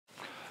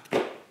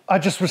I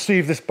just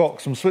received this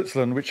box from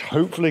Switzerland, which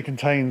hopefully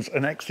contains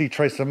an XC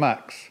Tracer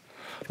Maxx.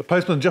 The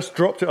postman just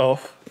dropped it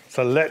off,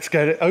 so let's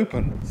get it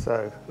open.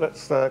 So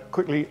let's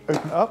quickly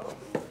open it up.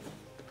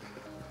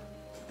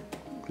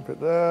 Keep it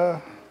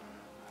there,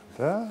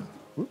 there.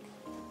 Whoops.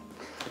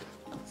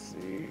 Let's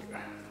see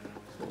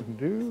what we can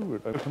do.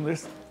 We'll open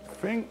this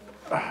thing.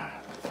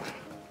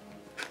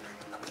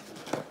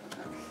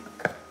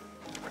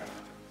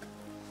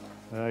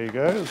 There you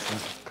go, some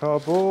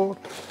cardboard,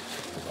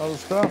 other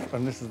stuff,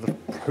 and this is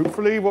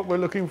hopefully what we're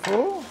looking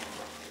for.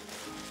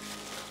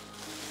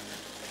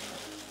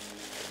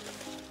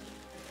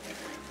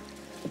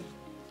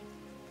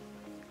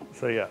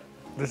 So yeah,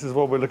 this is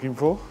what we're looking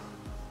for.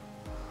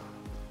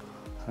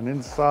 And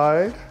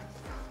inside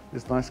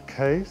this nice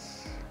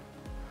case,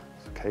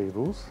 some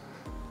cables.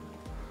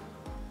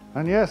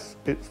 And yes,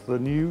 it's the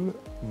new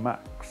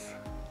Maxx.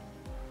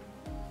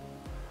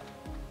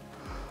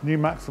 New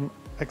Maxx from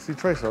XC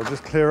Tracer. I'll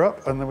just clear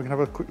up and then we can have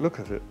a quick look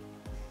at it.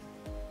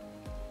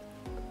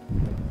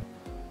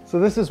 So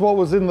this is what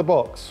was in the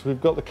box.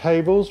 We've got the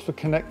cables for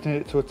connecting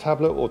it to a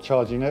tablet or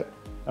charging it,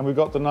 and we've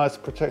got the nice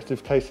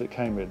protective case it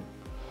came in.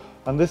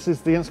 And this is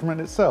the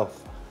instrument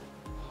itself.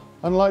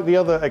 Unlike the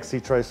other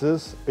XC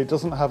Tracers, it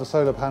doesn't have a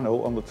solar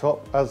panel on the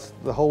top, as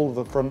the whole of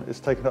the front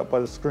is taken up by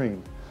the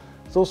screen.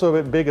 It's also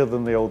a bit bigger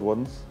than the old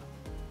ones,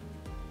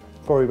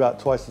 probably about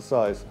twice the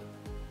size.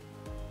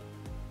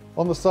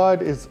 On the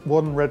side is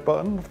one red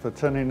button for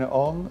turning it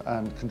on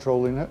and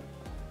controlling it.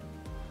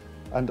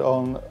 And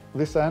on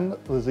this end,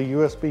 there's a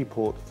USB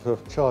port for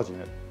charging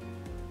it.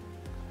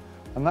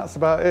 And that's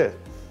about it.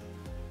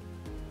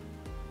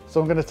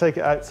 So I'm going to take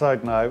it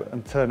outside now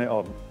and turn it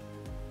on.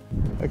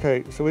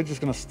 Okay, so we're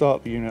just going to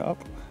start the unit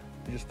up.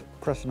 You just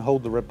press and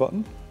hold the red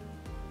button.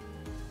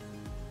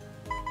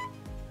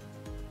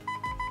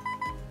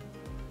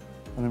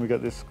 And then we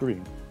get this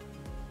screen.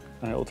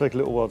 And it'll take a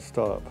little while to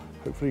start up.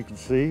 Hopefully you can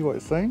see what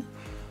it's saying.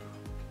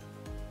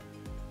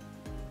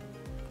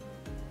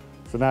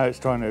 So now it's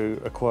trying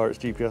to acquire its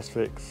GPS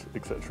fix,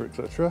 etc,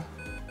 etc.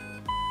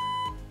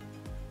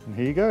 And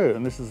here you go,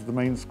 and this is the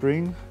main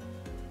screen.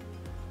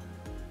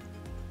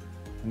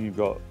 And you've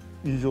got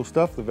usual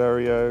stuff, the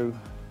Vario,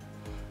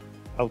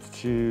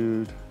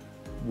 altitude,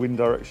 wind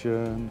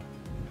direction,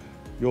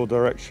 your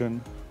direction,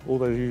 all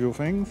those usual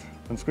things.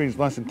 And the screen's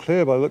nice and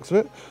clear by the looks of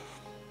it.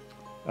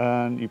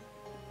 And you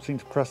seem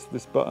to press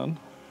this button.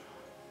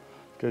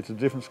 Go to a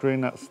different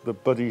screen, that's the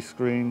buddy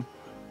screen,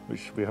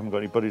 which we haven't got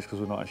any buddies because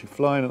we're not actually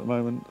flying at the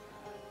moment.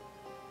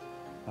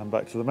 And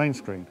back to the main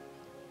screen.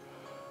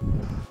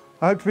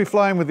 I hope to be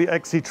flying with the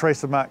XC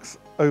Tracer Maxx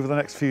over the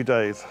next few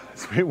days.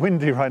 It's a bit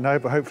windy right now,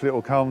 but hopefully it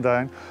will calm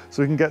down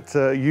so we can get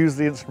to use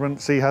the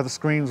instrument, see how the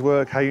screens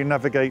work, how you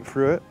navigate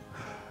through it.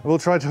 And we'll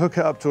try to hook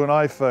it up to an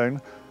iPhone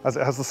as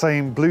it has the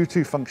same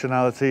Bluetooth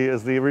functionality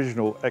as the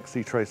original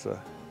XC Tracer.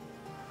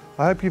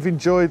 I hope you've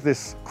enjoyed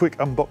this quick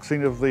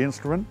unboxing of the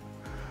instrument.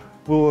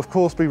 We'll of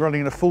course be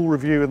running a full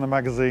review in the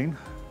magazine.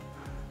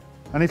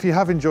 And if you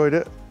have enjoyed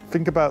it,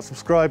 think about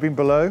subscribing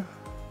below.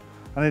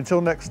 And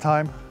until next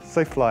time,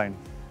 safe flying.